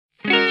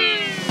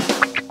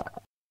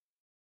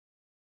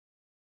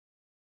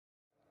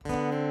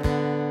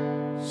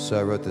So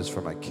I wrote this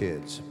for my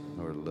kids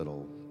who are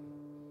little,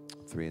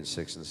 3 and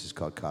 6, and this is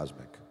called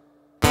Cosmic.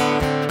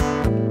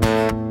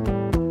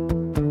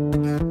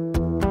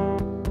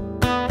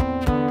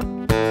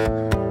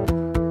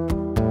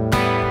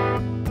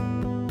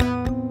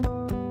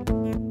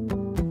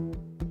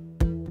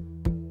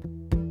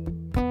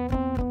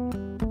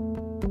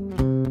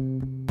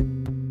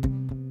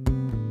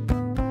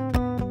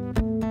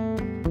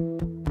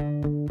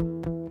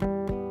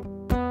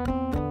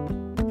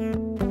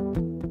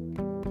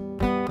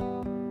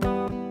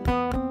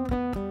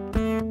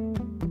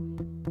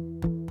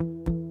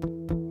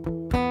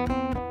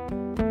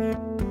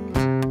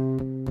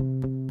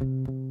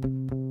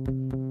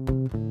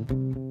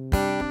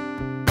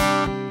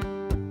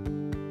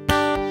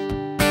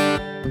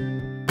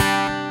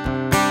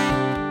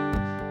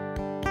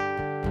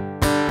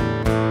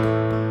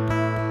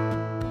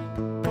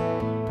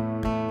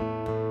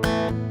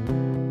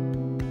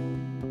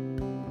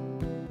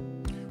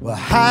 Well,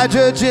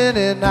 hydrogen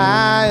and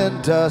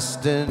iron,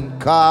 dust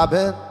and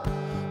carbon,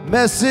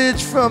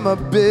 message from a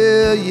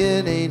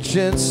billion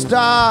ancient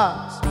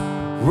stars,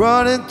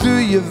 running through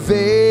your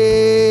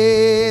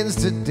veins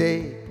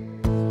today,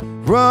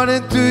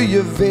 running through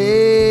your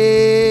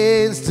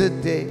veins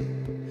today.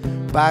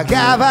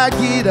 Bhagavad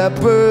Gita,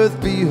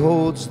 birth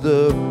beholds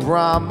the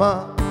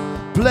Brahma,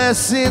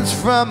 blessings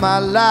from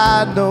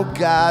Allah, no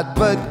God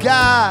but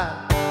God,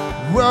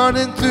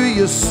 running through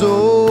your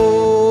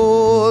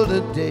soul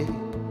today,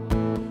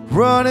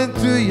 running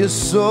through your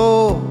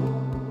soul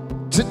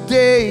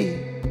today.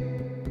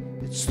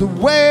 It's the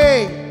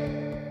way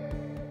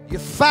you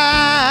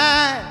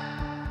find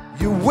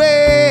your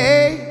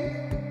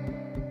way.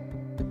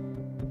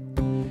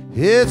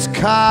 It's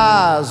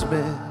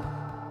cosmic.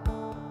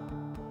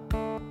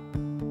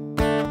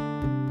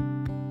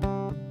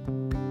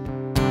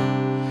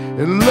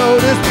 And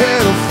lotus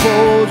petal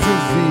folds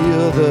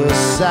reveal the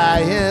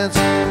science,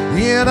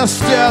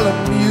 interstellar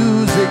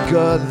music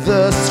of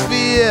the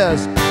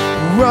spheres,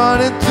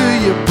 running through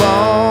your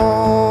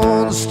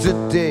bones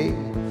today.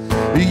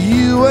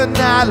 You are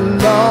not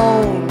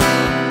alone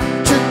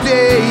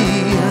today.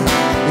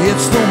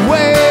 It's the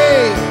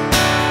way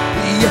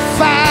you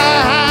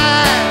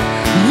find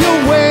your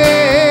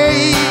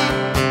way.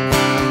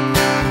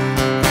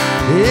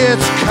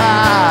 It's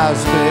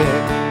cosmic.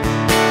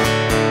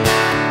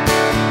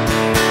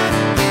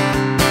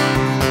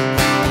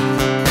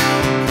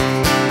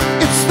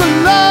 It's the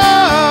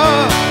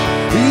love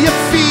you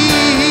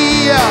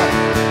feel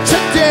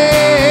today.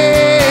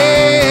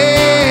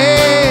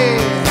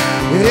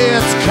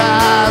 It's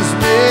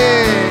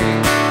cosmic.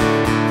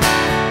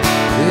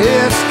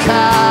 It's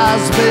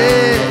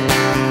cosmic.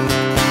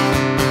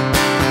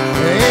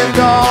 And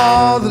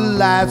all the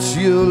lights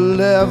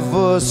you'll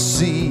ever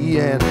see,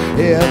 and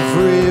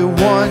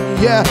everyone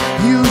you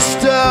used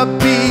to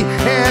be,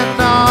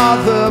 and all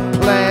the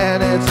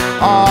planets,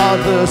 all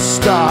the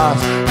stars,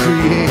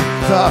 create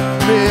the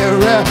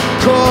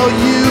miracle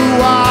you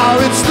are.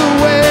 It's the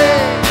way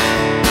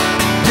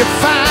you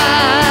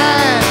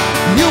find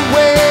your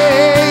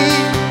way.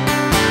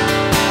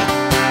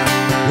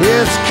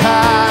 It's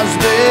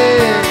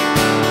cosmic.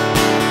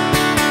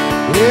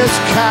 It's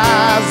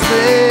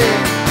cosmic.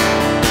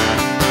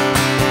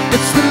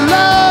 It's the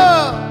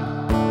love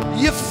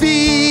you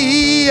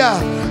feel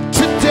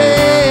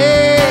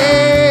today.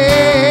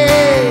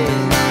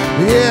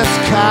 It's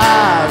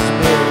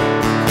cosmic.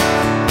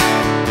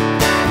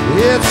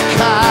 It's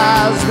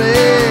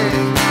cosmic.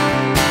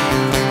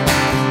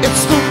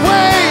 It's the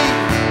way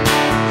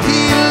he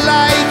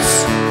lights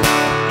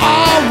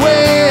our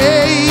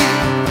way.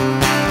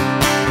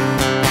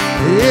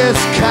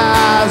 It's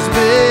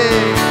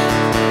cosmic.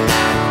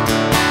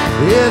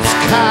 It's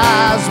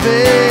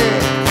cosmic.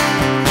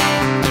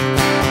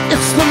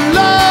 It's the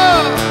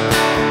love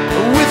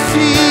we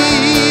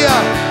feel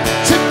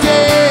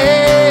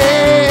today.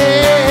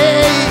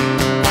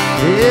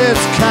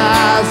 It's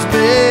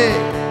cosmic.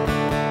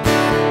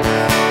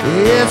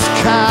 It's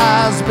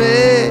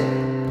cosmic.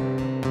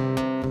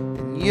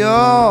 And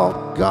you're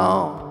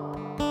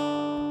gone,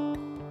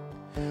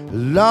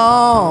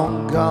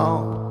 long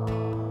gone,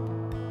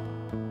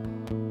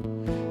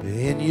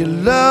 and your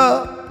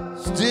love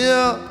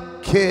still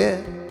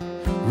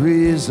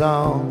carries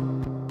on.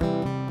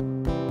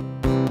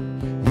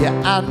 Yeah,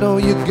 I know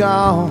you're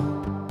gone,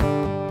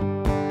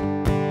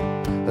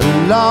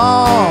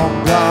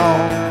 long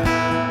gone,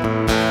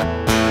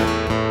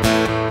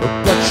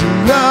 but your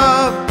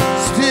love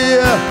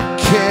still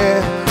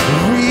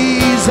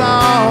carries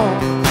on.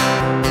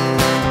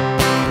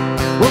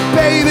 Well,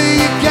 baby,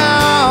 you're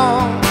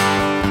gone,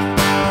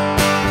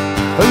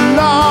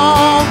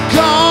 long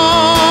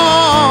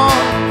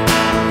gone,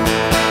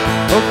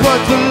 but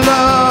the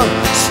love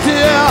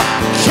still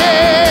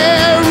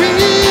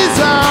carries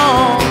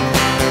on.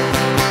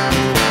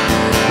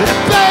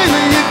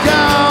 Baby, you're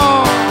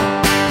gone,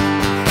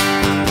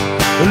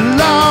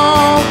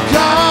 long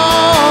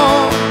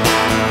gone,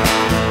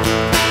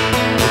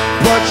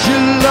 but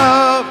your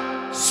love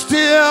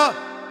still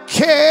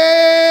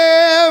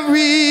carries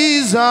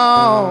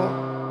on.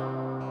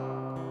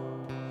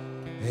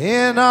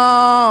 in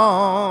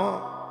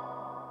all